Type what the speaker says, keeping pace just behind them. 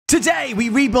Today, we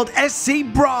rebuilt SC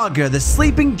Braga, the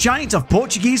sleeping giant of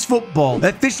Portuguese football.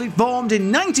 Officially formed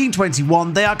in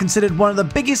 1921, they are considered one of the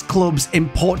biggest clubs in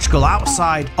Portugal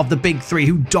outside of the big three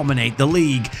who dominate the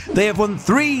league. They have won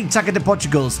 3 Taça de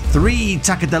Portugals, 3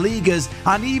 Taça de Ligas,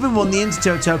 and even won the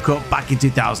Intertoto Cup back in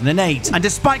 2008. And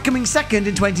despite coming second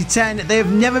in 2010, they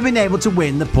have never been able to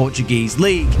win the Portuguese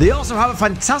league. They also have a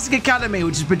fantastic academy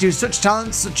which has produced such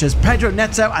talents such as Pedro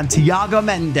Neto and Tiago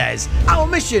Mendes. Our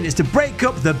mission is to break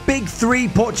up the big 3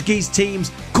 Portuguese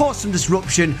teams, cause some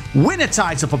disruption, win a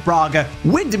title for Braga,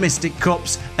 win domestic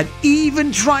cups, and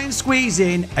even try and squeeze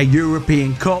in a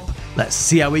European Cup. Let's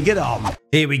see how we get on.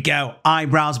 Here we go.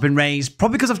 Eyebrows have been raised,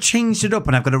 probably because I've changed it up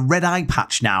and I've got a red eye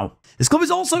patch now. This club is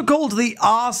also called the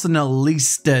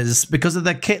Arsenalistas because of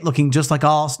their kit looking just like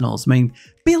Arsenal's. I mean,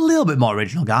 be a little bit more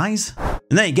original, guys.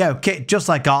 And there you go, kit just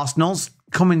like Arsenal's,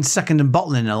 coming second and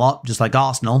bottling a lot, just like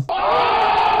Arsenal.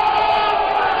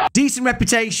 Decent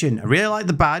reputation. I really like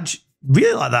the badge.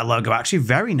 Really like that logo, actually.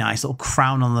 Very nice. Little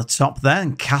crown on the top there,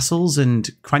 and castles and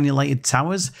crenulated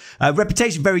towers.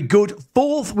 Reputation, very good.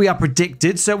 4th, we are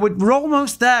predicted, so we're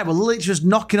almost there. We're literally just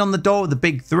knocking on the door of the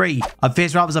big 3. Our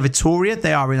face rivals are Vitoria.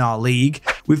 They are in our league.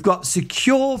 We've got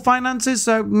secure finances,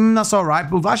 so that's all right.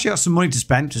 But we've actually got some money to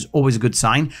spend, which is always a good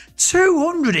sign.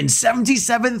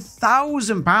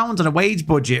 £277,000 on a wage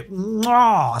budget.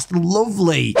 Oh, that's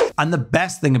lovely. And the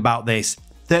best thing about this,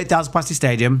 30,000 capacity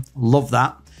stadium. Love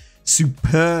that.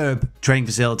 Superb training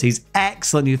facilities,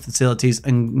 excellent youth facilities,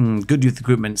 and good youth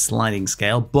recruitment sliding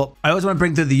scale. But I always want to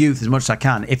bring through the youth as much as I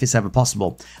can, if it's ever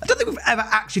possible. I don't think we've ever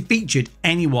actually featured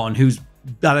anyone who's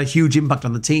had a huge impact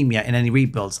on the team yet in any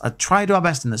rebuilds. I try to do our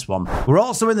best in this one. We're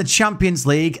also in the Champions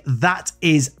League. That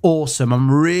is awesome.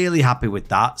 I'm really happy with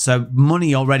that. So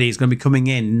money already is going to be coming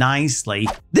in nicely.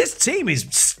 This team is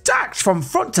stacked from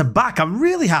front to back. I'm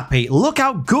really happy. Look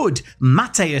how good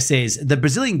Mateus is, the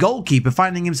Brazilian goalkeeper,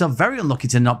 finding himself very unlucky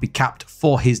to not be capped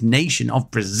for his nation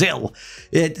of Brazil.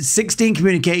 16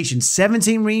 communication,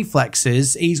 17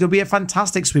 reflexes. He's going to be a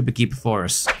fantastic sweeper keeper for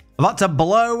us. About to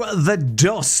blow the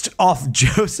dust off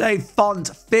Jose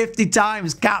Font, 50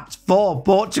 times capped for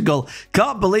Portugal.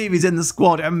 Can't believe he's in the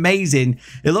squad. Amazing.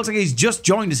 It looks like he's just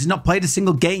joined us. He's not played a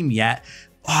single game yet.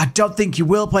 Oh, I don't think he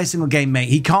will play a single game, mate.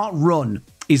 He can't run.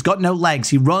 He's got no legs.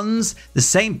 He runs the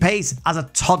same pace as a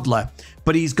toddler,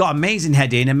 but he's got amazing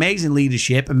heading, amazing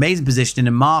leadership, amazing positioning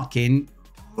and marking.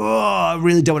 Oh, I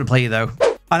really don't want to play you, though.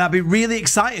 And I'd be really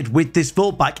excited with this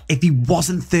fullback if he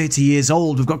wasn't 30 years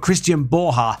old. We've got Christian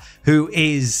Borja, who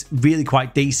is really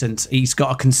quite decent. He's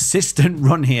got a consistent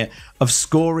run here of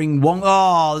scoring one.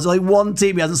 Oh, there's only one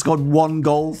team he hasn't scored 1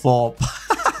 goal for.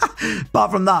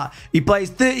 Apart from that, he plays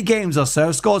 30 games or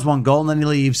so, scores 1 goal, and then he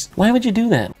leaves. Why would you do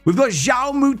that? We've got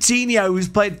João Moutinho, who's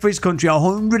played for his country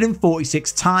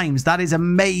 146 times. That is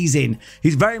amazing.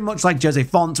 He's very much like Jose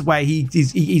Font, where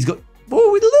he's got...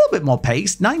 Oh, with a little bit more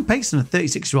pace. 9 pace than a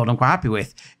 36-year-old I'm quite happy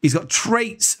with. He's got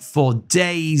traits for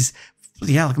days.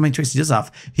 Yeah, look how many traits he does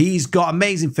have. He's got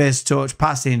amazing first touch,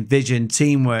 passing, vision,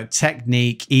 teamwork,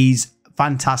 technique. He's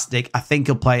fantastic. I think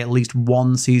he'll play at least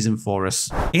 1 season for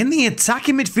us. In the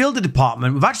attacking midfielder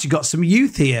department, we've actually got some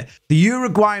youth here. The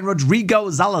Uruguayan Rodrigo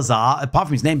Zalazar, apart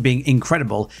from his name being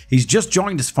incredible, he's just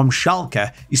joined us from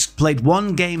Schalke. He's played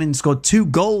 1 game and scored 2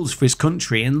 goals for his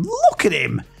country. And look at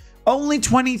him. Only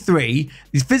 23.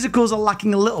 His physicals are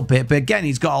lacking a little bit, but again,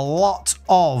 he's got a lot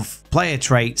of player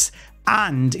traits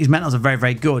and his mentals are very,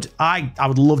 very good. I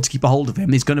would love to keep a hold of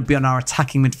him. He's going to be on our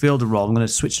attacking midfielder role. I'm going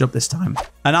to switch it up this time.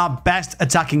 And our best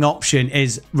attacking option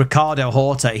is Ricardo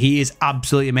Horta. He is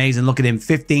absolutely amazing. Look at him.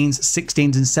 15s,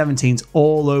 16s, and 17s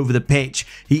all over the pitch.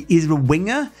 He is a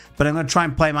winger, but I'm going to try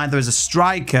and play him either as a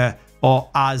striker or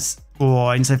as...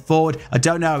 or inside forward. I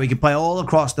don't know. He can play all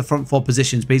across the front 4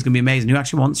 positions, but he's going to be amazing. Who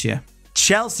actually wants you?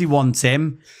 Chelsea wants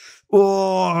him.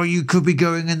 Oh, you could be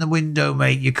going in the window,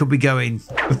 mate. You could be going.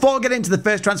 Before we get into the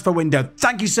first transfer window,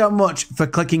 thank you so much for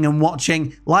clicking and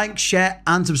watching. Like, share,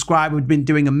 and subscribe. We've been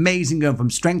doing amazing, going from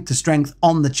strength to strength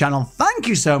on the channel. Thank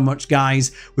you so much,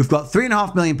 guys. We've got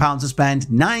 £3.5 million to spend,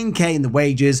 9k in the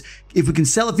wages. If we can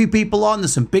sell a few people on,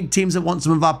 there's some big teams that want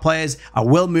some of our players. I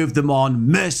will move them on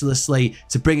mercilessly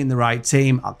to bring in the right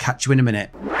team. I'll catch you in a minute.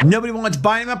 Nobody wanted to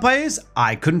buy any of my players.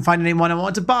 I couldn't find anyone I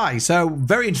wanted to buy. So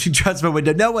very interesting transfer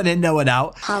window. No one in, no one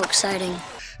out. How exciting.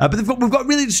 But we've got a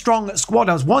really strong squad.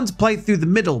 I was wanting to play through the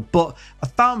middle, but I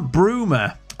found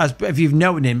Bruma, as if you've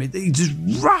known him, he's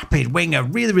just rapid winger,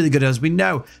 really, really good, as we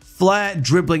know. Flair,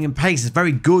 dribbling, and pace is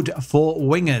very good for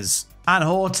wingers. And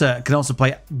Horta can also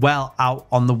play well out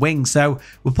on the wing. So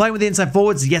we're playing with the inside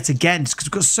forwards yet again, just because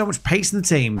we've got so much pace in the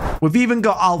team. We've even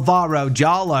got Alvaro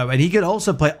Jalo, and he could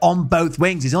also play on both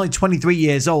wings. He's only 23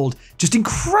 years old. Just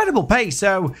incredible pace.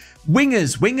 So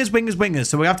wingers.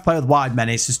 So we have to play with wide men.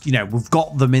 It's just, you know, we've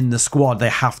got them in the squad. They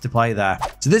have to play there.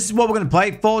 So this is what we're going to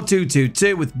play.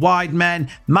 4-2-2-2 with wide men.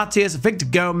 Matias, Victor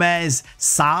Gomez,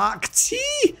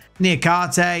 Sarkti,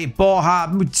 Niakate, Borja,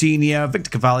 Moutinho, Victor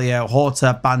Carvalho,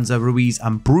 Horta, Banza, Ruiz,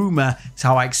 and Bruma. It's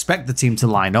how I expect the team to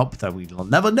line up, though we'll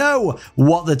never know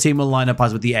what the team will line up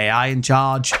as with the AI in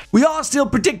charge. We are still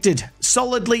predicted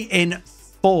solidly in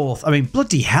 4th. I mean,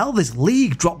 bloody hell, this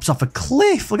league drops off a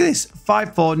cliff. Look at this.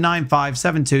 5-4, 9-5,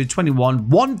 7-2, 21,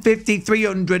 150,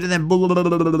 300, and then blah, blah, blah,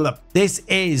 blah, blah, blah. This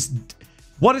is...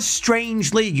 What a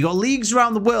strange league. You got leagues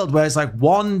around the world where it's like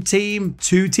 1 team,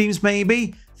 2 teams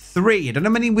maybe, 3. I don't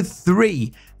know many with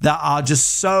 3 that are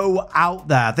just so out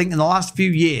there. I think in the last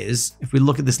few years, if we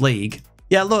look at this league,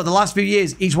 yeah, look, the last few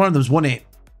years, each one of them's won it,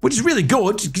 which is really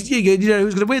good. You know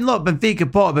who's going to win? Look,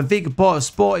 Benfica, Porto,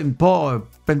 Sporting, Porto,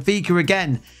 Benfica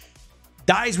again.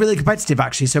 That is really competitive,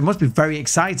 actually, so it must be very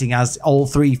exciting as all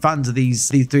 3 fans of these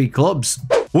 3 clubs.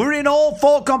 We're in all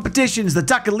 4 competitions, the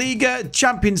Taca Liga,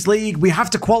 Champions League. We have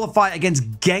to qualify against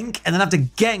Genk, and then after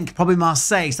Genk, probably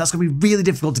Marseille. So that's going to be really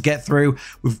difficult to get through.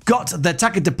 We've got the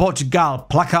Taca de Portugal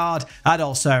placard and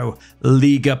also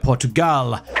Liga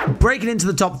Portugal. Breaking into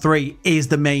the top 3 is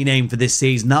the main aim for this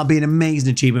season. That'll be an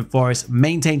amazing achievement for us.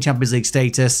 Maintain Champions League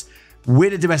status.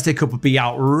 Win a domestic cup would be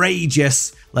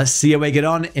outrageous. Let's see how we get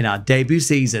on in our debut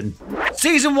season.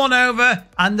 Season 1 over,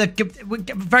 and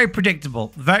very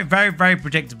predictable. Very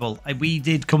predictable. We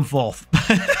did come 4th.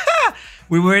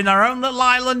 We were in our own little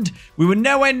island. We were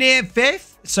nowhere near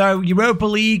 5th. So Europa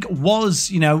League was,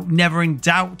 you know, never in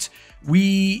doubt.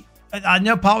 I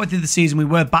know partway through the season we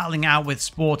were battling out with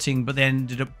Sporting, but they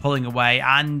ended up pulling away.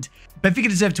 And Benfica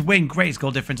deserved to win. Great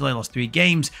goal difference. Only lost 3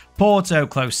 games. Porto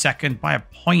close second by a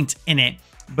point in it.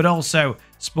 But also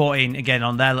Sporting, again,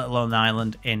 on their little own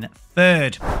island in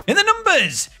 3rd. In the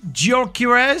numbers,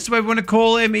 Gyökeres, whatever you want to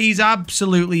call him, he's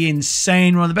absolutely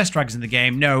insane. One of the best strikers in the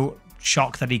game. No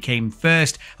shock that he came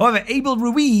first. However, Abel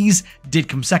Ruiz did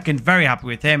come second. Very happy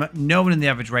with him. No one in the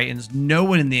average ratings. No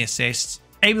one in the assists.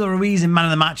 Abel Ruiz in man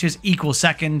of the matches equals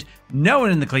second. No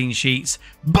one in the clean sheets.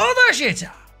 But the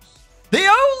shithouse. The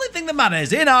only thing that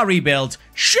matters in our rebuild,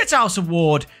 shithouse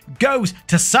award, goes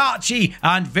to Sarchi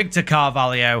and Victor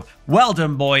Carvalho. Well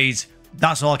done, boys.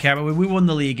 That's all I care about. We won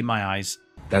the league in my eyes.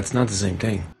 That's not the same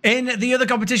thing. In the other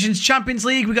competitions, Champions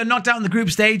League, we got knocked out in the group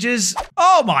stages.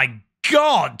 Oh my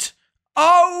God.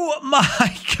 Oh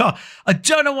my God. I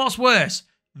don't know what's worse.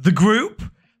 The group,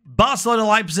 Barcelona,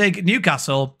 Leipzig,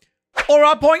 Newcastle, or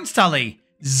our points tally.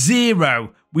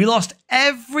 0. We lost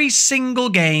every single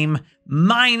game,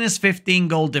 minus 15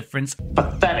 goal difference.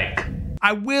 Pathetic.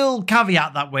 I will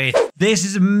caveat that with, this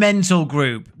is a mental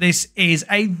group. This is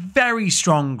a very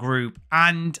strong group,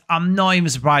 and I'm not even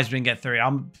surprised we didn't get through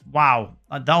it. Wow.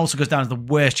 That also goes down as the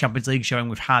worst Champions League showing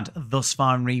we've had thus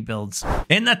far in rebuilds.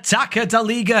 In the Taca da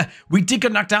Liga, we did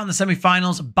get knocked out in the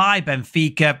semi-finals by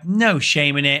Benfica. No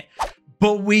shame in it.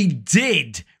 But we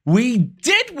did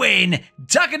win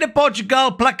Taca de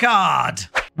Portugal placard.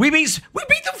 We beat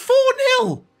them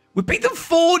 4-0. We beat them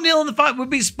 4-0 in the final. We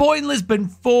beat Sporting Lisbon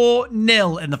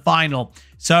 4-0 in the final.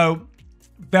 So,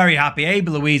 very happy.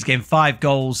 Abel Luiz getting 5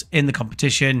 goals in the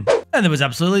competition. And there was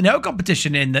absolutely no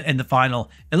competition in the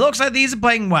final. It looks like these are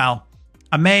playing well.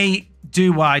 I may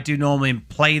do what I do normally and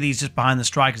play these just behind the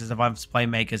strikers as if I'm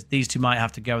playmakers. These two might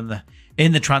have to go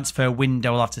in the transfer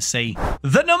window. We'll have to see.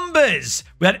 The numbers.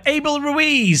 We had Abel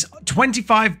Ruiz,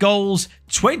 25 goals,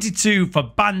 22 for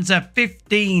Banza,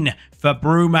 15 for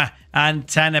Bruma, and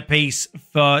 10 apiece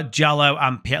for Jallo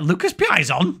and Pierre. Lucas Pia's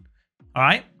on. All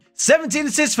right. 17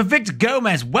 assists for Victor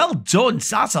Gomez. Well done.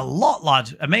 That's a lot,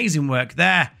 lad. Amazing work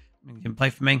there. He can play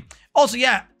for me. Also,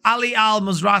 yeah, Ali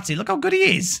Al-Musrati. Look how good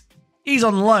he is. He's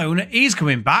on loan. He's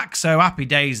coming back, so happy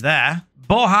days there.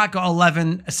 Borja got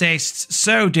 11 assists.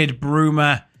 So did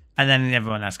Bruma. And then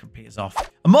everyone else peters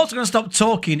off. I'm also going to stop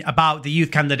talking about the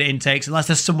youth candidate intakes unless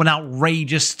there's someone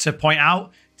outrageous to point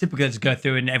out. Typically, just go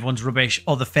through and everyone's rubbish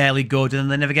or they're fairly good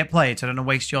and they never get played. So I don't want to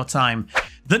waste your time.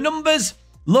 The numbers,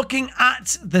 looking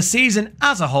at the season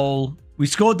as a whole, we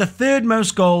scored the 3rd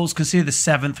most goals, conceded the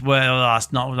 7th. Well,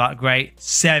 that's not that great.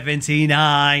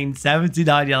 79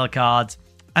 yellow cards.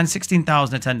 And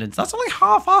 16,000 attendance. That's only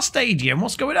half our stadium.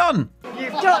 What's going on?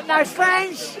 You've got no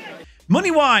friends.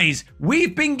 Money-wise,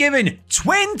 we've been given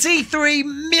 £23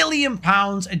 million and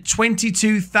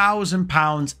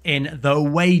 £22,000 in the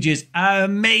wages.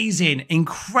 Amazing,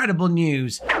 incredible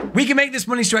news. We can make this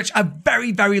money stretch a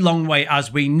very, very long way,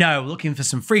 as we know. Looking for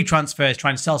some free transfers,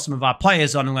 trying to sell some of our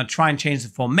players on. I'm going to try and change the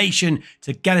formation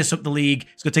to get us up the league.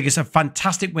 It's going to take us a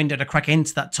fantastic window to crack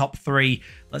into that top 3.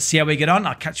 Let's see how we get on.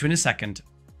 I'll catch you in a second.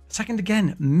 Second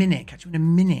again, minute. Catch you in a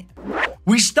minute.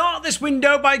 We start this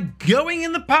window by going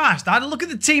in the past. I had a look at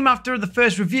the team after the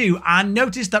first review and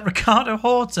noticed that Ricardo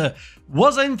Horta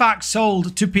was in fact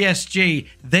sold to PSG.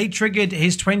 They triggered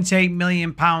his £28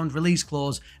 million release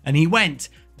clause and he went.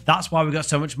 That's why we got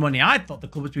so much money. I thought the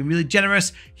club was being really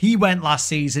generous. He went last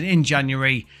season in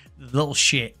January. Little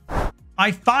shit.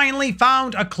 I finally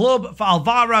found a club for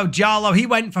Alvaro Diallo. He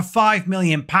went for £5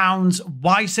 million.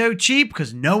 Why so cheap?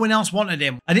 Because no one else wanted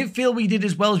him. I didn't feel we did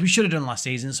as well as we should have done last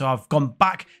season, so I've gone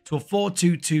back to a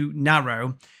 4-2-2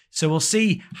 narrow. So we'll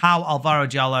see how Alvaro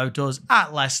Diallo does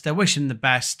at Leicester. Wish him the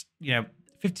best. You know,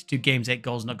 52 games, 8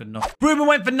 goals, not good enough. Bruma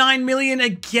went for £9 million.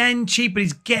 Again, cheap, but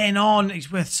he's getting on.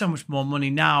 He's worth so much more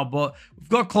money now, but we've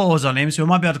got claws on him, so we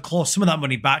might be able to claw some of that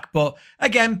money back. But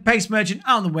again, pace merchant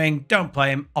out on the wing. Don't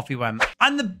play him. Off he went.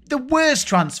 And the worst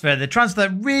transfer, the transfer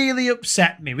that really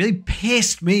upset me, really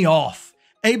pissed me off.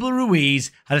 Abel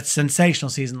Ruiz had a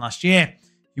sensational season last year.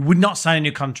 He would not sign a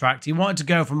new contract. He wanted to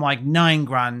go from like 9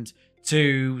 grand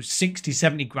to 60,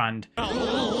 70 grand.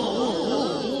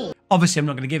 Obviously, I'm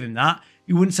not going to give him that.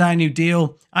 He wouldn't sign a new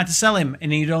deal. I had to sell him,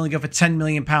 and he'd only go for £10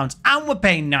 million. And we're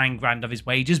paying 9 grand of his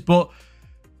wages, but I'm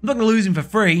not going to lose him for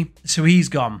free, so he's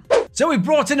gone. So we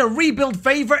brought in a rebuild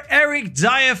favourite, Eric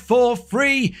Dyer, for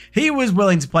free. He was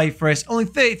willing to play for us. Only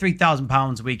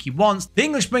 £33,000 a week he wants. The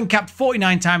Englishman capped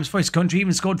 49 times for his country,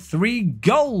 even scored 3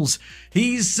 goals.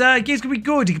 He's going to be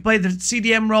good. He can play the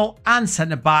CDM role and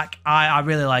centre-back. I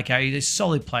really like him. He's a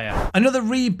solid player. Another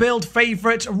rebuild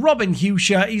favourite, Robin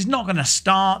Huscher. He's not going to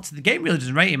start. The game really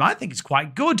doesn't rate him. I think it's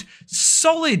quite good.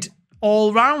 Solid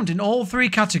all round in all 3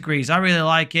 categories. I really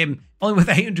like him. Only with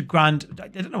 800 grand. I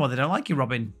don't know why they don't like you,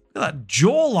 Robin. Look at that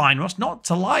jawline. What's not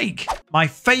to like? My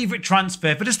favourite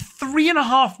transfer for just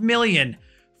 $3.5 million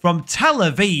from Tel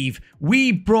Aviv.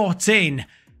 We brought in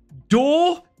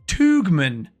Dor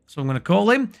Tugman. That's what I'm going to call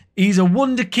him. He's a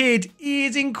wonder kid. He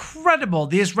is incredible.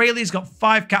 The Israeli's got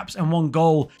 5 caps and 1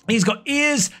 goal. He's got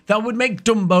ears that would make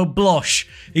Dumbo blush.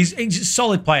 He's a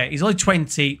solid player. He's only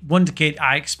 20. Wonder kid.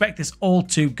 I expect this all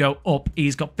to go up.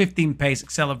 He's got 15 pace,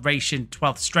 acceleration,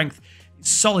 12th strength.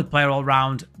 Solid player all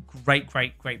round. Great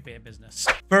bit of business.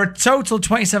 For a total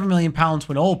 £27 million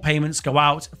when all payments go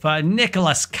out for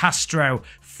Nicolas Castro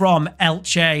from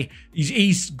Elche.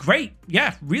 He's great.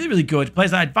 Yeah, really good. Plays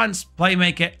that advanced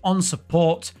playmaker on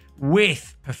support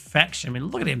with perfection. I mean,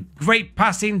 look at him. Great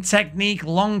passing technique,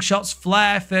 long shots,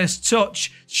 flair, first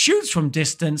touch, shoots from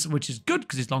distance, which is good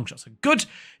because his long shots are good.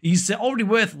 He's already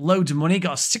worth loads of money.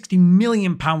 Got a £60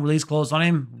 million release clause on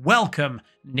him. Welcome,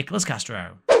 Nicolas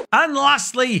Castro. And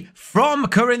lastly, from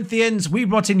Corinthians, we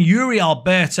brought in Yuri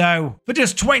Alberto for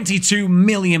just £22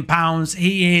 million.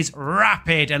 He is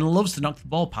rapid and loves to knock the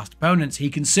ball past opponents. He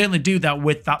can certainly do that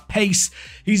with that pace.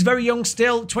 He's very young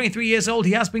still, 23 years old.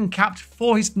 He has been capped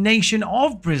for his nation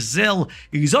of Brazil.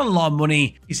 He's on a lot of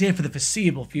money. He's here for the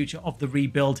foreseeable future of the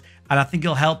rebuild, and I think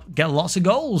he'll help get lots of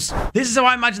goals. This is how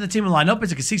I imagine the team will line up. As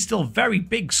you can see, still a very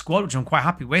big squad, which I'm quite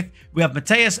happy with. We have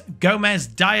Mateus, Gomez,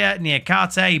 Dyer,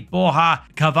 Niakate, Borja,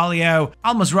 Carvalho,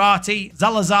 Al-Mazrati,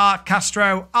 Zalazar,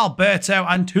 Castro, Alberto,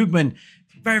 and Tugman.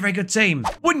 Very good team.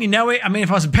 Wouldn't you know it? I mean,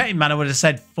 if I was a betting man, I would have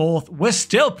said 4th. We're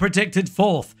still predicted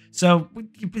 4th. So, what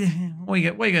are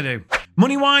you going to do?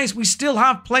 Money-wise, we still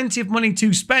have plenty of money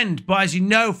to spend, but as you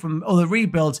know from other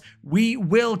rebuilds, we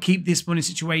will keep this money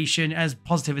situation as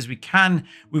positive as we can.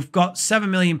 We've got £7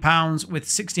 million with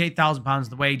 £68,000 of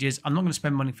the wages. I'm not going to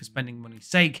spend money for spending money's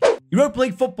sake. Europa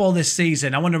League football this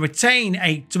season. I want to retain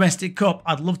a domestic cup.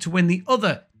 I'd love to win the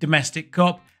other domestic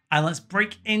cup. And let's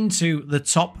break into the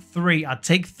top 3. I'd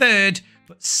take 3rd,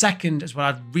 but 2nd is what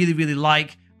I'd really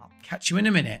like. Catch you in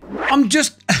a minute. I'm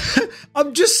just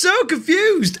so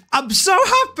confused. I'm so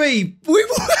happy.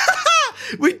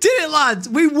 We did it, lads.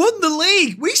 We won the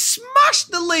league. We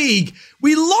smashed the league.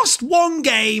 We lost 1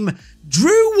 game,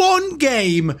 drew 1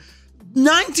 game,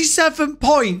 97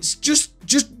 points. Just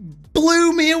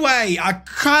blew me away. I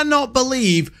cannot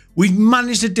believe we've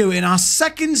managed to do it in our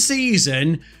 2nd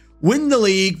season. Win the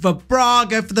league for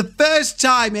Braga for the first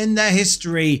time in their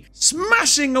history,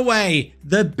 smashing away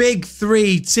the big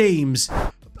 3 teams.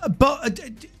 But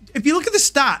if you look at the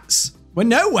stats, we're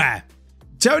nowhere.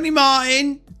 Tony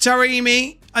Martin,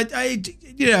 Taremi,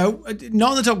 you know,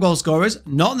 not in the top goal scorers,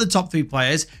 not in the top 3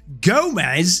 players.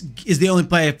 Gomez is the only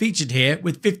player featured here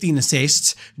with 15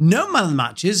 assists, no man of the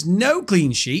matches, no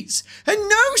clean sheets, and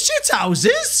no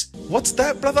shithouses. What's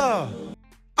that, brother?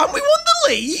 And we won the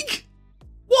league?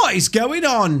 What is going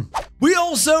on? We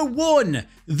also won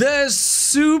the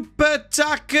Super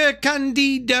Taca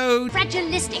Candido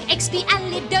Fragilistic,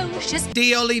 expialidocious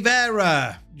de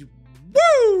Oliveira.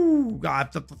 Woo! I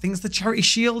think it's the Charity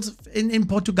Shield in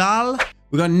Portugal.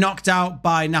 We got knocked out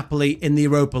by Napoli in the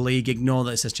Europa League. Ignore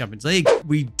that it says Champions League.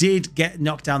 We did get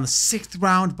knocked down the 6th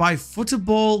round by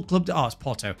Football Club. Oh, it's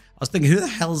Porto. I was thinking, who the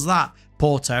hell's that?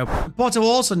 Porto. Porto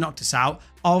also knocked us out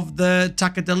of the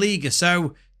Taca da Liga.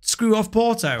 So screw off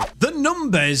Porto. The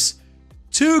numbers.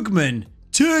 Tugman,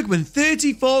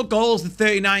 34 goals in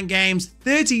 39 games,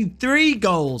 33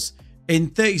 goals in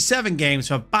 37 games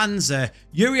for Banza.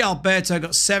 Yuri Alberto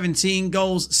got 17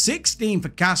 goals, 16 for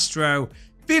Castro,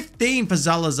 15 for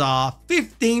Zalazar,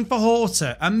 15 for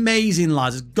Horta. Amazing,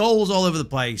 lads. Goals all over the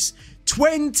place.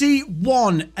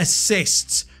 21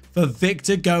 assists for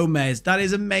Victor Gomez. That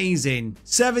is amazing.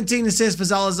 17 assists for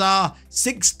Zalazar,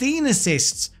 16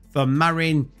 assists for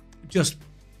Marin. Just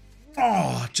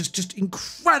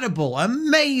incredible.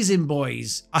 Amazing,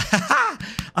 boys.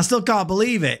 I still can't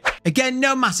believe it. Again,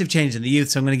 no massive change in the youth,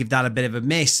 so I'm going to give that a bit of a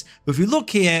miss. But if you look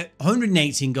here,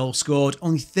 118 goals scored,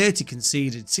 only 30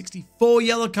 conceded, 64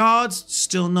 yellow cards,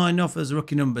 still not enough as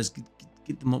rookie numbers.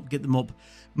 Get them up.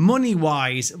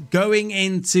 Money-wise, going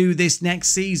into this next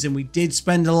season, we did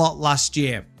spend a lot last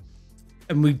year,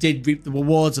 and we did reap the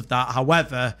rewards of that.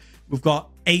 However, we've got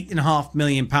 £8.5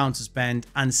 million to spend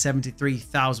and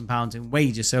 £73,000 in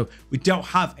wages, so we don't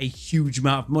have a huge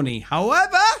amount of money.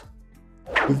 However,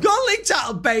 we've got a league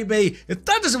title, baby. If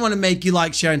that doesn't want to make you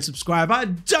like, share, and subscribe, I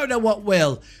don't know what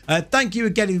will. Thank you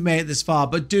again if you've made it this far.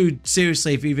 But dude,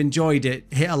 seriously, if you've enjoyed it,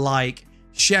 hit a like,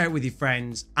 share it with your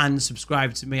friends, and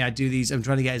subscribe to me. I do these. I'm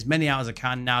trying to get as many out as I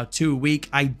can now, 2 a week,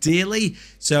 ideally.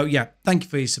 So yeah, thank you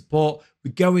for your support. We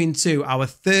go into our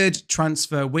 3rd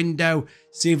transfer window,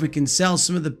 see if we can sell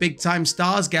some of the big time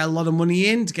stars, get a lot of money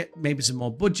in to get maybe some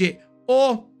more budget,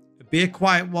 or be a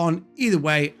quiet one. Either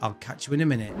way, I'll catch you in a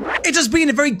minute. It has been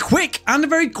a very quick and a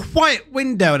very quiet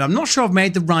window, and I'm not sure I've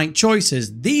made the right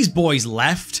choices. These boys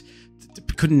left.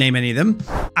 Couldn't name any of them.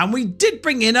 And we did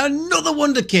bring in another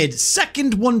wonder kid,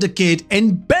 2nd wonder kid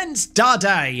in Benz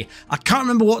Dade. I can't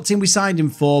remember what team we signed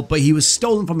him for, but he was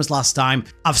stolen from us last time.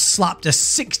 I've slapped a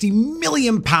 £60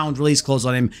 million release clause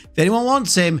on him. If anyone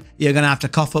wants him, you're going to have to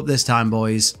cough up this time,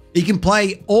 boys. He can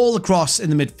play all across in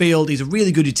the midfield. He's a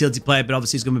really good utility player, but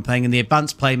obviously he's going to be playing in the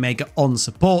advanced playmaker on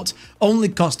support. Only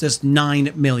cost us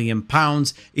 £9 million.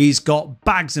 He's got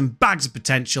bags and bags of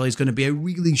potential. He's going to be a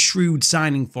really shrewd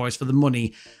signing for us for the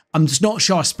money. I'm just not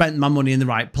sure I spent my money in the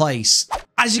right place.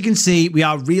 As you can see, we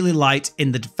are really light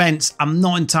in the defense. I'm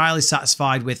not entirely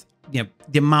satisfied with, you know,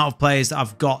 the amount of players that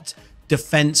I've got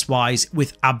defense-wise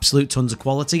with absolute tons of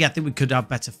quality. I think we could have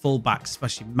better fullbacks,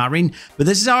 especially Marin. But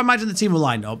this is how I imagine the team will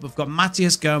line up. We've got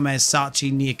Matias, Gomez,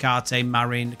 Sarchi, Niakate,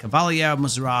 Marin, Cavallio,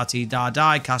 Maserati,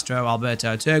 Dardai, Castro,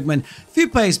 Alberto, Turgman. A few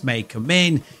players may come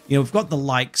in. You know, we've got the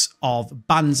likes of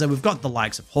Banza. We've got the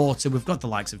likes of Horta. We've got the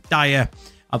likes of Dyer.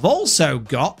 I've also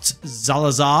got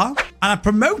Zalazar, and I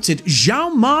promoted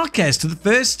João Marquez to the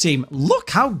first team. Look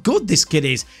how good this kid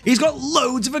is. He's got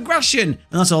loads of aggression,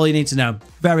 and that's all you need to know.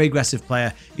 Very aggressive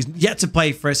player. He's yet to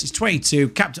play for us. He's 22,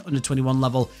 capped at under 21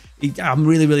 level. I'm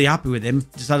really, really happy with him.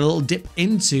 Just had a little dip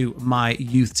into my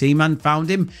youth team and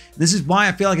found him. This is why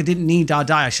I feel like I didn't need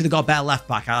Dardai. I should have got a better left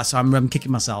back, so I'm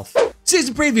kicking myself.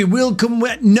 Season preview will come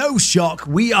with no shock.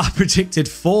 We are predicted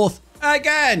 4th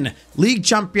again. League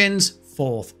champions,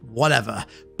 4th, whatever.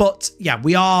 But yeah,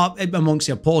 we are amongst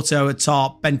Porto at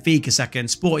top, Benfica 2nd,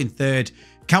 Sporting 3rd.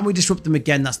 Can we disrupt them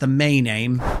again? That's the main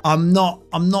aim. I'm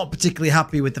not particularly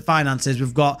happy with the finances.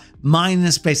 We've got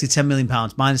minus basically £10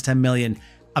 million, minus 10 million.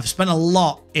 I've spent a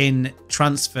lot in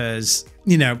transfers.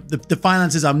 You know, the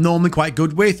finances I'm normally quite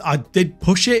good with. I did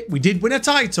push it. We did win a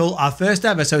title, our first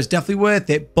ever, so it's definitely worth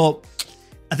it. But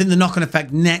I think the knock-on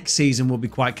effect next season will be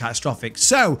quite catastrophic.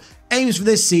 So, aims for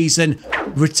this season,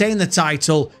 retain the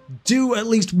title, do at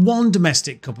least one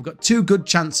domestic cup. We've got 2 good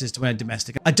chances to win a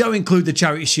domestic. I don't include the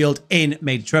Charity Shield in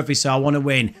major trophy, so I want to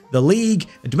win the league,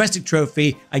 a domestic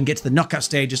trophy, and get to the knockout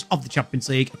stages of the Champions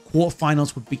League.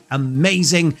 Quarterfinals would be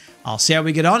amazing. I'll see how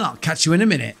we get on. I'll catch you in a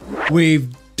minute. We've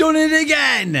done it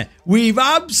again. We've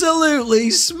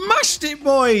absolutely smashed it,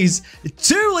 boys.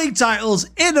 2 league titles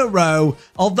in a row.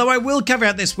 Although I will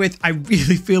caveat this with, I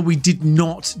really feel we did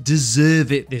not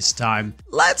deserve it this time.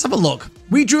 Let's have a look.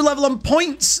 We drew level on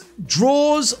points,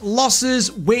 draws, losses,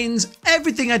 wins,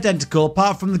 everything identical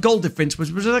apart from the goal difference,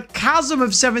 which was a chasm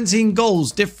of 17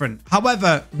 goals different.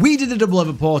 However, we did a double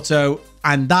over Porto,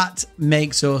 and that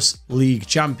makes us league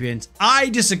champions. I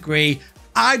disagree.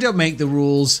 I don't make the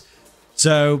rules.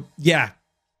 So, yeah,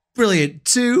 brilliant.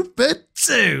 2 for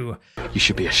 2. You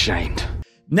should be ashamed.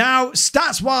 Now,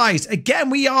 stats-wise, again,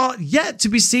 we are yet to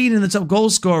be seen in the top goal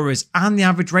scorers and the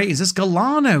average ratings. This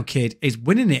Galano kid is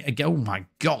winning it again. Oh, my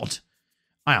God.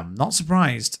 I am not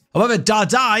surprised. However,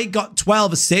 Dardai got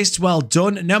 12 assists. Well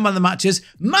done. No man of the matches.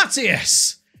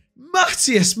 Matthias,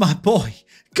 my boy,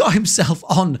 got himself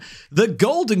on the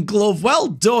Golden Glove. Well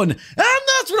done. And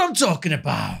that's what I'm talking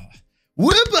about.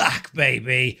 We're back,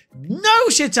 baby. No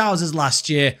shithouses last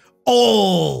year.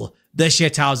 All the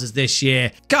shithouses this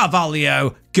year.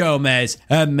 Carvalho, Gomez,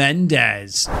 and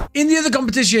Mendes. In the other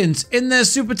competitions, in the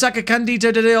Super Taca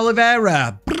Candido de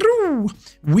Oliveira,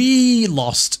 we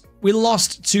lost. We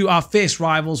lost to our fierce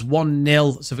rivals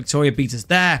 1-0, so Victoria beat us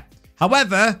there.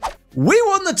 However, we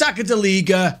won the Taca de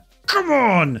Liga. Come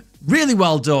on. Really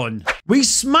well done. We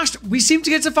seem to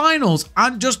get to finals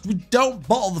and we don't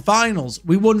bottle the finals.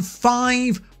 We won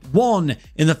 5-1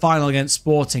 in the final against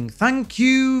Sporting. Thank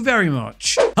you very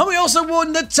much. And we also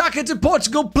won the Taca de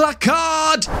Portugal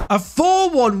placard. A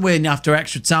 4-1 win after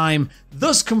extra time,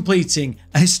 thus completing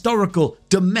a historical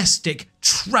domestic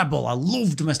treble. I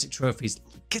love domestic trophies.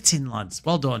 Get in, lads.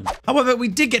 Well done. However, we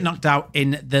did get knocked out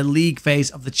in the league phase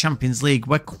of the Champions League.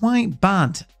 We're quite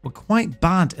bad. We're quite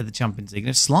bad at the Champions League.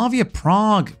 And if Slavia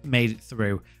Prague made it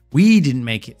through, we didn't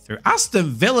make it through.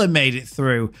 Aston Villa made it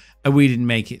through, and we didn't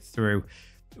make it through.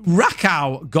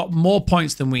 Rakow got more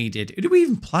points than we did. Who did we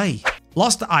even play?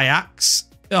 Lost to Ajax.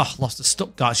 Oh, lost to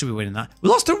Stuttgart. Should be winning that. We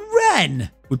lost to Rennes.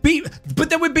 But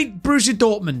then we beat Borussia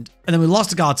Dortmund. And then we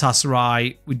lost to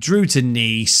Galatasaray. We drew to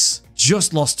Nice.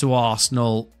 Just lost to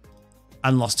Arsenal.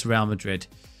 And lost to Real Madrid.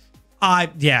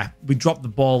 Yeah, we dropped the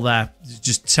ball there.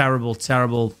 Just terrible,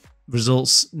 terrible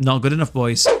results. Not good enough,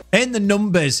 boys. In the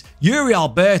numbers, Yuri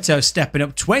Alberto stepping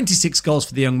up. 26 goals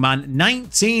for the young man.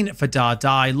 19 for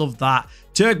Dardai. Love that.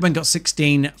 Turkmen got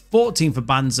 16. 14 for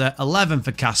Banza. 11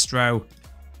 for Castro.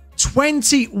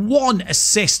 21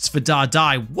 assists for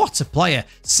Dardai. What a player.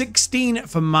 16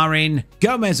 for Marin.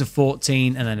 Gomez of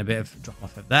 14. And then a bit of drop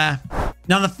off there.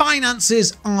 Now, the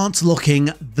finances aren't looking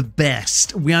the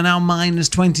best. We are now minus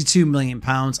 £22 million.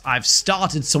 I've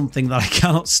started something that I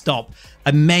cannot stop.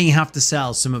 I may have to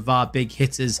sell some of our big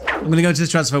hitters. I'm going to go to the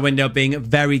transfer window being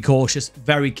very cautious,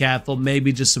 very careful,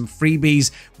 maybe just some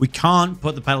freebies. We can't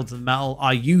put the pedal to the metal.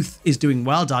 Our youth is doing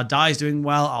well. Dardai is doing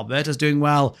well. Alberto's doing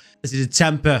well. This is to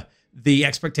temper the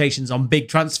expectations on big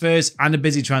transfers and a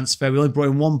busy transfer. We only brought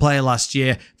in one player last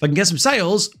year. If I can get some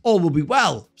sales, all will be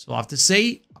well. So we'll have to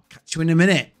see. Catch you in a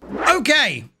minute.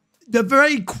 Okay. The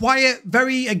very quiet,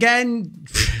 again,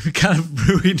 we kind of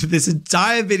ruined this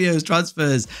entire video's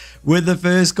transfers with the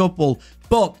first couple.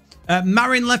 But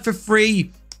Marin left for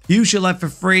free. Yusha left for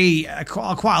free.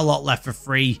 Quite a lot left for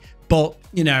free. But,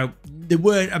 you know, they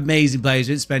weren't amazing players.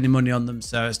 We didn't spend any money on them,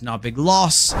 so it's not a big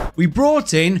loss. We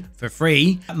brought in, for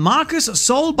free, Marcus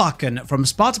Solbakken from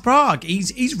Sparta Prague.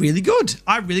 He's really good.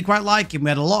 I really quite like him. We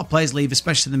had a lot of players leave,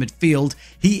 especially in the midfield.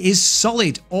 He is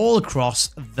solid all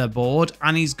across the board,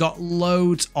 and he's got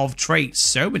loads of traits.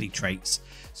 So many traits.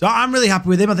 So I'm really happy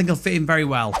with him. I think he'll fit in very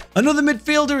well. Another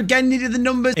midfielder, again, needed the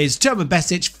numbers, is Toma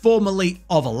Besic, formerly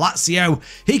of Lazio.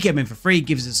 He came in for free,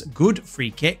 gives us good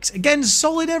free kicks. Again,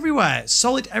 solid everywhere.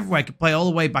 Solid everywhere. Could play all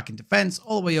the way back in defense,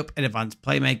 all the way up in advanced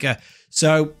playmaker.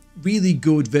 So really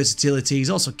good versatility.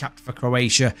 He's also capped for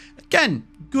Croatia. Again,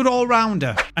 good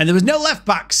all-rounder. And there was no left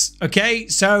backs, okay?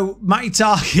 So Matty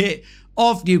Target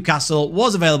of Newcastle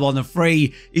was available on the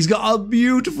free. He's got a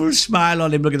beautiful smile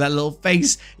on him. Look at that little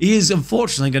face. He is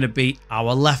unfortunately going to be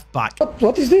our left back.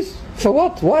 What is this? For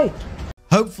what? Why?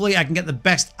 Hopefully I can get the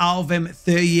best out of him.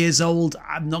 30 years old.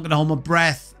 I'm not going to hold my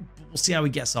breath. We'll see how he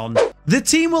gets on. The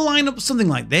team will line up something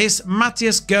like this.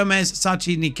 Matias, Gomez,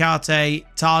 Sachi, Nikate,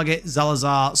 Target,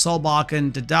 Zalazar,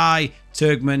 Solbakken, Dardai,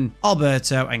 Turkmen,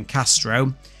 Alberto, and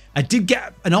Castro. I did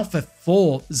get an offer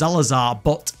for Zalazar,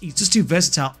 but he's just too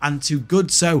versatile and too good,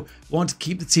 so I want to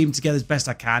keep the team together as best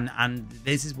I can, and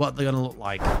this is what they're going to look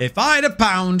like. If I had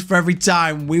 £1 for every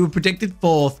time we were predicted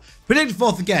fourth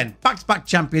again, back-to-back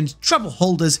champions, treble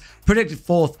holders, predicted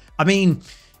fourth, I mean,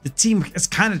 the team has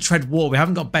kind of tread water. We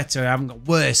haven't got better, we haven't got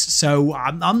worse, so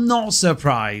I'm not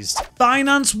surprised.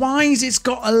 Finance-wise, it's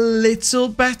got a little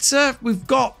better. We've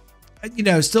got, you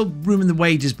know, still room in the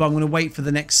wages, but I'm going to wait for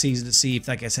the next season to see if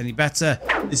that gets any better.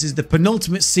 This is the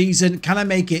penultimate season. Can I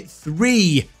make it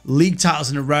 3 league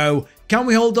titles in a row? Can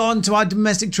we hold on to our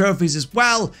domestic trophies as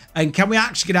well? And can we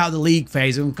actually get out of the league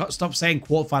phase? And stop saying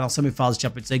quarterfinals, semi-finals,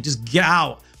 Champions League. Just get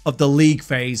out of the league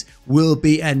phase will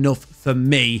be enough for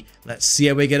me. Let's see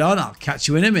how we get on. I'll catch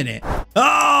you in a minute.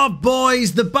 Oh,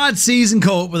 boys, the bad season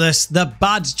caught up with us. The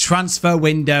bad transfer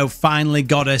window finally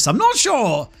got us. I'm not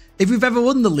sure if we've ever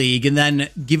won the league and then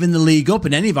given the league up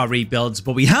in any of our rebuilds,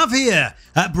 but we have here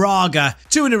at Braga.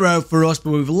 2 in a row for us, but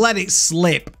we've let it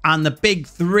slip, and the big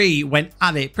 3 went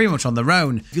at it pretty much on their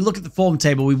own. If you look at the form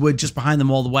table, we were just behind them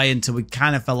all the way until we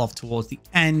kind of fell off towards the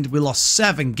end. We lost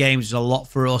 7 games, which is a lot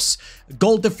for us.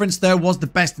 Goal difference, though, was the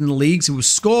best in the league, so we were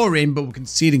scoring, but we're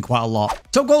conceding quite a lot.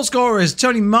 Top goal scorers,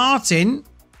 Tony Martin.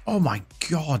 Oh my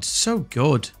God, so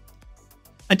good.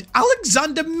 And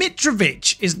Alexander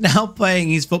Mitrovic is now playing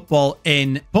his football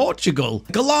in Portugal.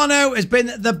 Galano has been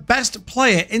the best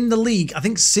player in the league, I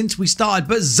think, since we started.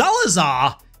 But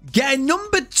Zalazar getting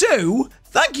number 2.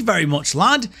 Thank you very much,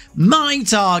 lad. My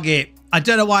target. I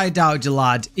don't know why I doubted you,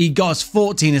 lad. He got us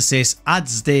 14 assists,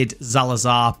 as did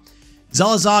Zalazar.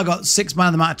 Zalazar got 6 man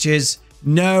of the matches.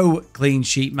 No clean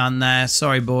sheet man there.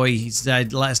 Sorry, boy. He's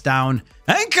let us down.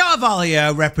 And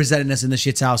Carvalho representing us in the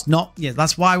shithouse.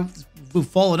 That's why we've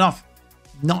fallen off.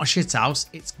 Not a shithouse.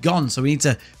 It's gone. So we need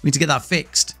to get that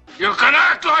fixed. You can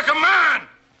act like a man.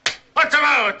 What's the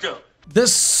matter with you? The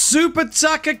Super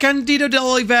Taka Candido de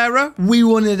Oliveira. We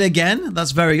won it again.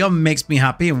 That's very good. Makes me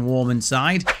happy and warm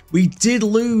inside. We did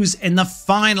lose in the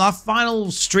final. Our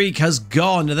final streak has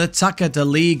gone to the Taka de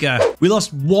Liga. We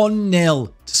lost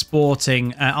 1-0 to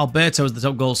Sporting. Alberto was the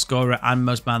top goal scorer and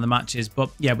most man of the matches. But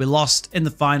yeah, we lost in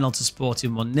the final to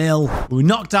Sporting 1-0. We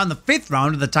knocked down the 5th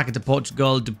round of the Taka de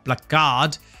Portugal de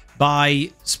Placard by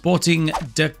Sporting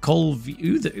de Colvi.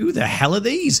 Who the hell are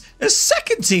these? A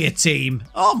 2nd tier team.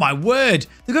 Oh my word.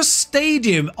 They've got a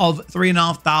stadium of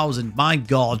 3,500. My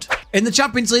God. In the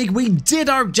Champions League, we did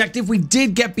our objective. We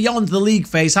did get beyond the league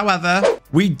phase. However,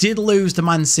 we did lose to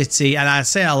Man City. And I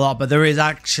say a lot, but there is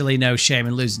actually no shame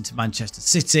in losing to Manchester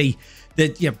City.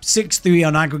 6-3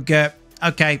 on aggregate.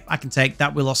 Okay, I can take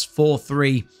that. We lost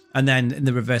 4-3. And then in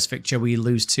the reverse fixture, we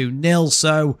lose 2-0.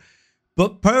 So,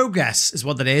 but progress is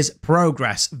what that is.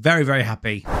 Progress. Very, very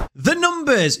happy. The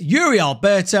numbers. Yuri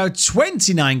Alberto,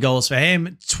 29 goals for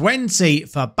him. 20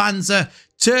 for Banza.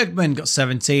 Turkman got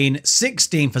 17.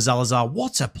 16 for Zalazar.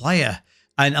 What a player.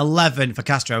 And 11 for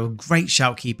Castro. Great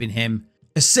shout keeping him.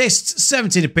 Assists,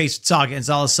 17 apiece for Target and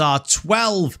Zalazar.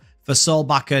 12 for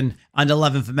Solbakken. And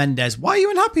 11 for Mendes. Why are you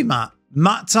unhappy, Matt?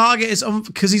 Matt Target is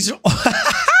because he's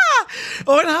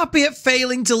unhappy at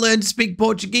failing to learn to speak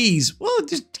Portuguese. Well,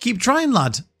 just keep trying,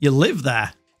 lad. You live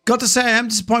there. Got to say, I am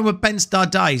disappointed with Ben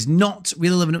Stardai. He's not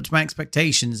really living up to my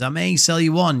expectations. I may sell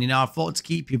you on. I thought to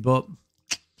keep you, but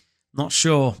not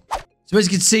sure. So as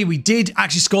you can see, we did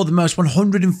actually score the most,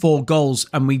 104 goals,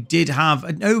 and we did have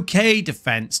an okay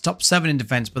defense, top 7 in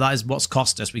defense, but that is what's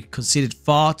cost us. We conceded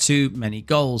far too many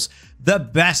goals. The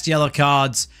best yellow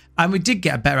cards, and we did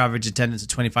get a better average attendance of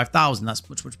 25,000. That's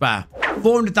much, much better.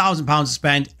 £400,000 to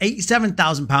spend,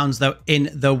 £87,000 though in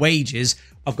the wages.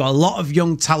 I've got a lot of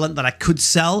young talent that I could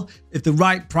sell. If the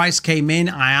right price came in,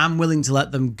 I am willing to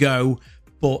let them go,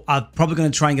 but I'm probably going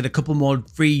to try and get a couple more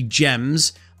free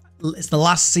gems. It's the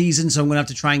last season, so I'm going to have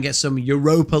to try and get some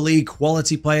Europa League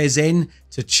quality players in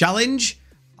to challenge.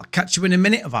 I'll catch you in a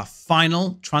minute of our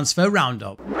final transfer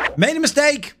roundup. Made a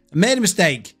mistake.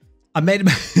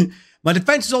 My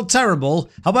defense was all terrible.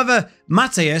 However,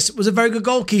 Mateus was a very good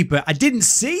goalkeeper. I didn't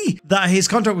see that his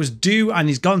contract was due and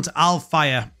he's gone to Al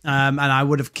Fire. And I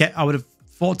would have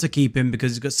fought to keep him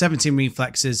because he's got 17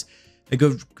 reflexes, a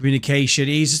good communication.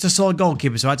 He's just a solid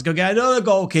goalkeeper, so I had to go get another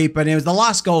goalkeeper, and he was the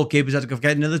last goalkeeper, so I had to go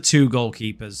get another 2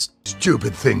 goalkeepers.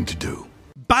 Stupid thing to do.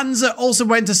 Banza also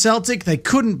went to Celtic. They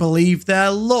couldn't believe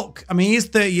their luck. I mean, he is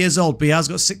 30 years old, but he has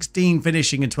got 16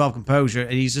 finishing and 12 composure,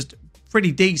 and he's just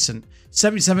pretty decent.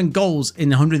 77 goals in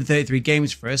 133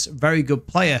 games for us. Very good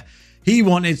player. He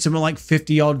wanted something like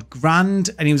 50-odd grand,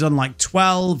 and he was on like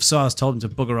 12, so I was told him to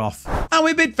bugger off. And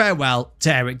we bid farewell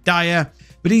to Eric Dyer,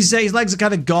 but his legs are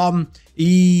kind of gone.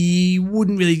 He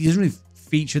doesn't really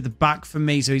feature at the back for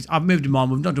me, so I've moved him on.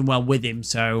 We've not done well with him,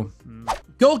 so...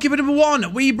 Goalkeeper number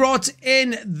 1, we brought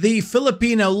in the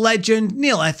Filipino legend,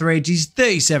 Neil Etheridge. He's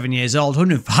 37 years old,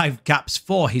 105 caps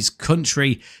for his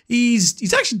country.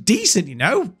 He's actually decent,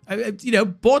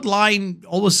 borderline,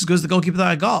 almost as good as the goalkeeper that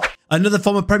I got. Another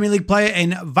former Premier League player in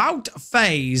Wout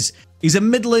Faes. He's a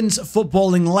Midlands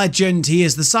footballing legend. He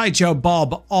is the sideshow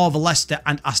Bob of Leicester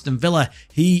and Aston Villa.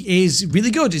 He is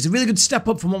really good. He's a really good step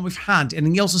up from what we've had.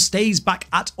 And he also stays back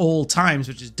at all times,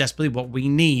 which is desperately what we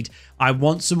need. I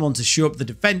want someone to show up the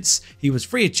defence. He was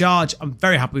free of charge. I'm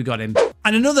very happy we got him.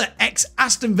 And another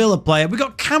ex-Aston Villa player. We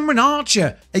got Cameron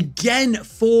Archer, again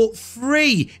for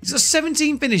free. He's got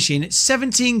 17 finishing,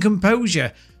 17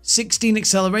 composure, 16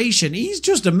 acceleration. He's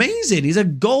just amazing. He's a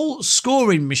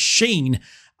goal-scoring machine.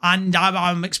 And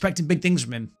I'm expecting big things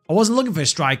from him. I wasn't looking for a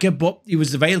striker, but he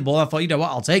was available. I thought, you know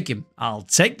what, I'll take him. I'll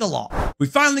take the lot. We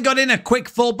finally got in a quick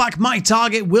fullback. My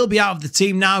target will be out of the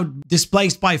team now,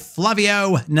 displaced by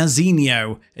Flavio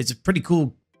Nazinho. It's a pretty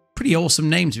cool, pretty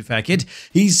awesome name, to be fair, kid.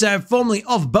 He's formerly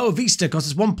of Boa Vista, cost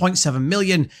us 1.7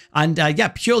 million. And yeah,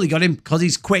 purely got him because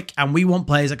he's quick and we want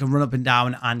players that can run up and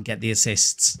down and get the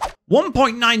assists.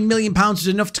 1.9 million pounds was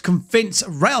enough to convince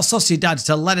Real Sociedad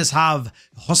to let us have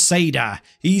Hosseida.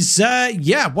 He's,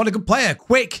 yeah, what a good player.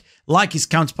 Quick, like his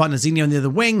counterpart Nazinho on the other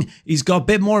wing. He's got a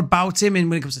bit more about him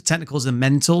when it comes to technicals and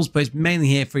mentals, but he's mainly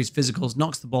here for his physicals,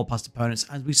 knocks the ball past opponents.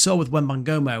 As we saw with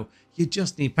Wembangomo, you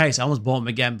just need pace. I almost bought him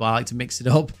again, but I like to mix it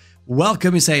up.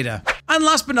 Welcome, Hosseida. And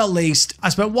last but not least, I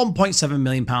spent 1.7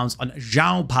 million pounds on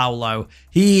João Paulo.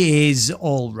 He is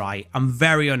all right. I'm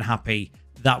very unhappy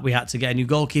that we had to get a new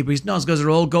goalkeeper. He's not as good as our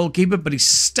old goalkeeper, but he's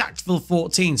stacked for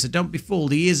 14, so don't be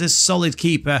fooled. He is a solid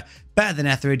keeper, better than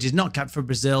Etheridge. He's not capped for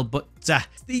Brazil, but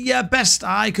the best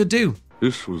I could do.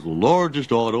 This was the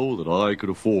largest auto that I could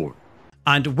afford.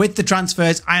 And with the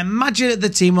transfers, I imagine that the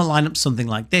team will line up something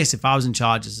like this. If I was in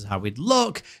charge, this is how we'd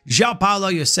look. João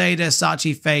Paulo, Hosseida,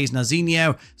 Sachi, Faze,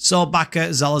 Nazinho, Solbakken,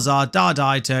 Zalazar,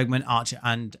 Dardai, Turgman, Archer,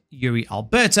 and Yuri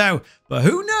Alberto. But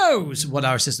who knows what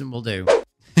our assistant will do.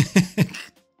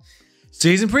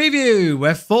 Season preview,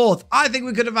 we're fourth. I think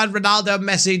we could have had Ronaldo,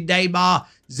 Messi, Neymar,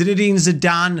 Zinedine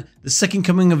Zidane, the second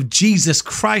coming of Jesus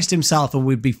Christ himself, and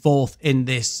we'd be fourth in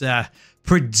this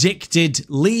predicted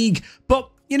league. But,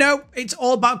 you know, it's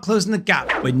all about closing the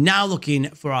gap. We're now looking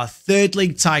for our third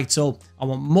league title. I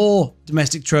want more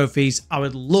domestic trophies. I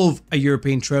would love a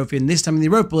European trophy, and this time in the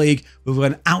Europa League, we've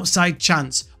got an outside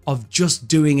chance of just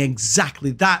doing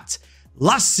exactly that.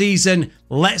 Last season,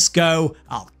 let's go.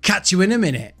 I'll catch you in a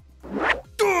minute.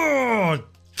 Oh,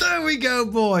 there we go,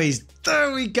 boys.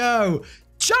 There we go.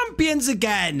 Champions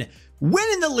again.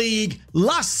 Winning the league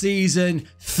last season.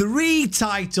 3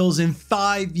 titles in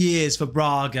 5 years for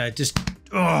Braga. Just,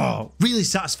 oh, really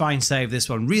satisfying save, this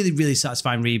one. Really, really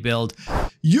satisfying rebuild.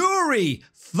 Yuri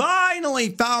finally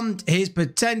found his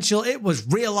potential. It was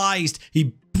realized.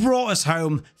 He brought us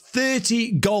home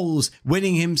 30 goals,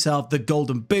 winning himself the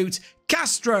Golden Boot.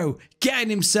 Castro getting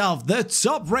himself the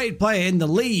top-rated player in the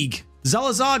league.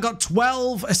 Zalazar got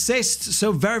 12 assists,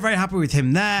 so very, very happy with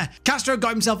him there. Castro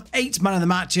got himself 8 man of the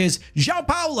matches. João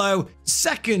Paulo,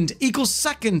 second, equals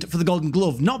second for the Golden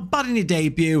Glove. Not bad in your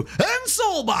debut. And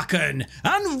Solbakken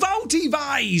and Vouty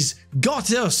Vise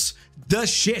got us the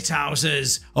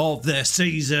shithouses of the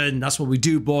season. That's what we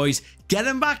do, boys. Get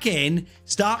them back in,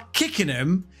 start kicking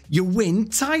them. You win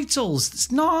titles.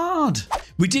 It's not hard.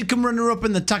 We did come runner-up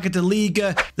in the Taça de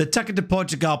Liga, the Taça de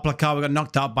Portugal placard. We got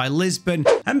knocked out by Lisbon,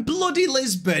 and bloody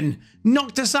Lisbon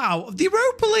knocked us out of the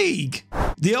Europa League.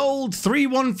 The old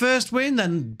 3-1 first win,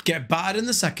 then get battered in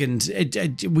the second.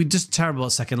 We're just terrible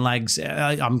at second legs.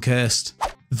 I'm cursed.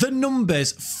 The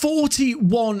numbers,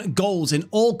 41 goals in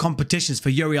all competitions for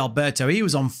Yuri Alberto. He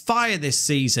was on fire this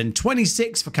season.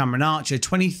 26 for Cameron Archer,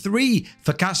 23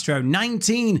 for Castro,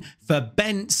 19 for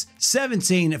Bentz,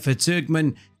 17 for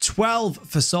Turgman, 12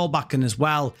 for Solbakken as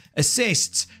well.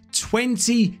 Assists,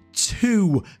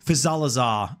 22 for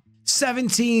Zalazar.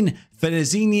 17 for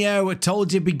Nazinho. I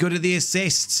told you to be good at the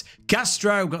assists.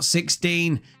 Castro got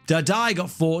 16. Dardai got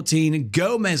 14.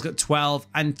 Gomez got 12.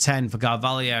 And 10 for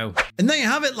Carvalho. And there you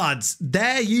have it, lads.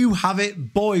 There you have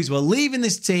it, boys. We're leaving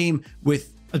this team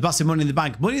with, I was about to say money in the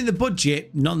bank. Money in the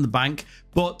budget, not in the bank.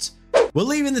 But we're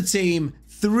leaving the team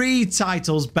 3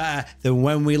 titles better than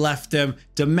when we left them.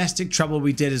 Domestic treble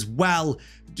we did as well.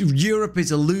 Europe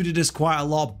has eluded us quite a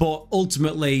lot, but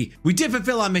ultimately we did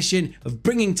fulfill our mission of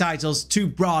bringing titles to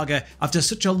Braga after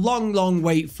such a long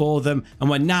wait for them, and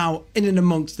we're now in and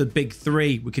amongst the big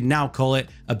 3. We can now call it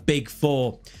a big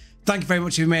 4. Thank you very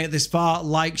much if you made it this far.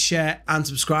 Like, share, and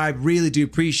subscribe. Really do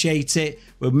appreciate it.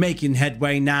 We're making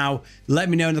headway now. Let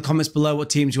me know in the comments below what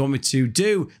teams you want me to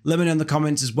do. Let me know in the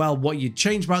comments as well what you'd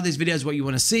change about these videos, what you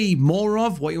want to see more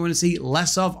of, what you want to see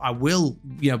less of. I will,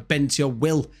 you know, bend to your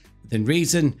will within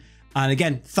reason. And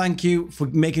again, thank you for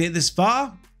making it this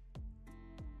far.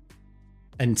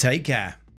 And take care.